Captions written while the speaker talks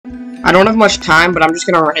I don't have much time, but I'm just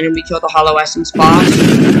gonna randomly kill the Hollow Essence boss.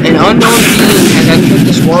 An unknown being has entered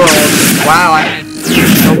this world. Wow, I had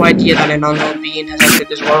no idea that an unknown being has entered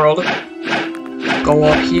this world. Go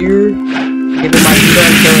up here. Give it my Buddha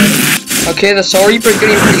and kill it. Okay, the Soul Reaper's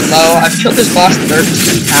getting pretty low. I've killed this boss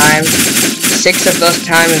 13 times. 6 of those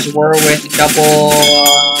times were with double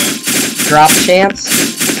drop chance.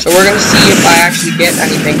 So we're gonna see if I actually get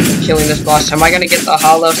anything from killing this boss. Am I gonna get the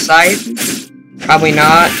Hollow Scythe? Probably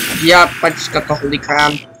not. Yep, I just got the Holy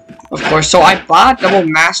Crown. Of course. So I bought double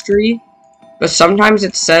mastery, but sometimes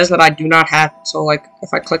it says that I do not have it. So like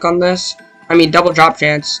if I click on this, I mean double drop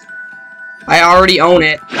chance, I already own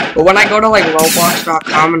it. But when I go to like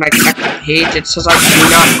Roblox.com and I check the page, it says I do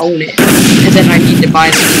not own it. And then I need to buy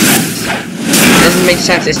the defense. It doesn't make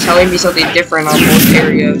sense. It's telling me something different on both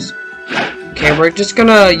areas. Okay, we're just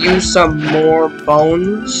gonna use some more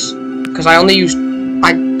bones. Because I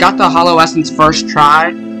got the Hollow Essence first try,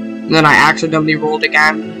 and then I accidentally rolled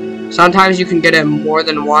again. Sometimes you can get it more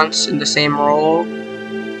than once in the same roll.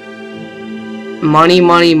 Money,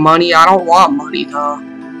 money, money. I don't want money though.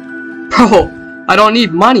 Bro, I don't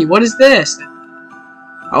need money. What is this?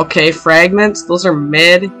 Okay, fragments. Those are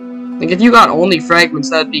mid. Like if you got only fragments,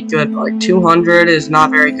 that'd be good. But like 200 is not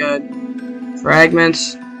very good.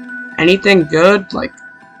 Fragments. Anything good? Like,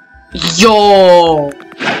 yo!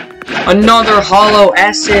 Another Hollow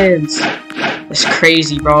Essence! That's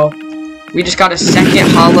crazy, bro. We just got a second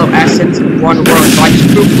Hollow Essence in one world, so I just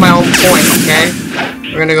proved my own point, okay?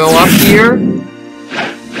 We're gonna go up here,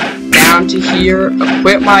 down to here,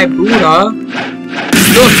 equip my Buddha.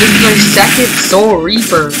 Look, this is our second Soul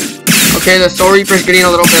Reaper. Okay, the Soul Reaper's getting a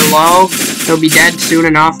little bit low. He'll be dead soon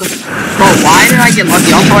enough. Bro, why did I get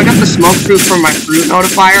lucky? Also, I got the smoke fruit from my fruit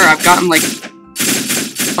notifier. I've gotten, like,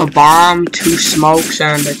 a bomb, 2 smokes,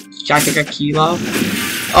 and I think a kilo.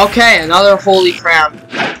 Okay, another Holy Crown.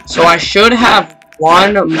 So I should have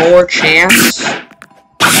one more chance,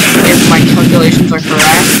 if my calculations are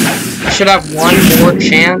correct. I should have one more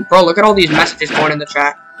chance. Bro, look at all these messages going in the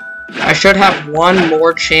chat. I should have one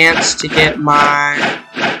more chance to get my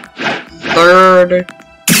 3rd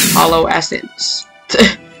Hollow Essence.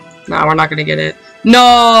 Nah, we're not gonna get it.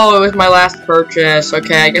 No, it was my last purchase.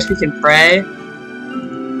 Okay, I guess we can pray.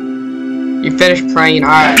 You finished praying.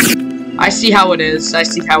 Alright. I see how it is. I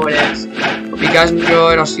see how it is. Hope you guys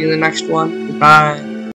enjoyed. I'll see you in the next one. Goodbye.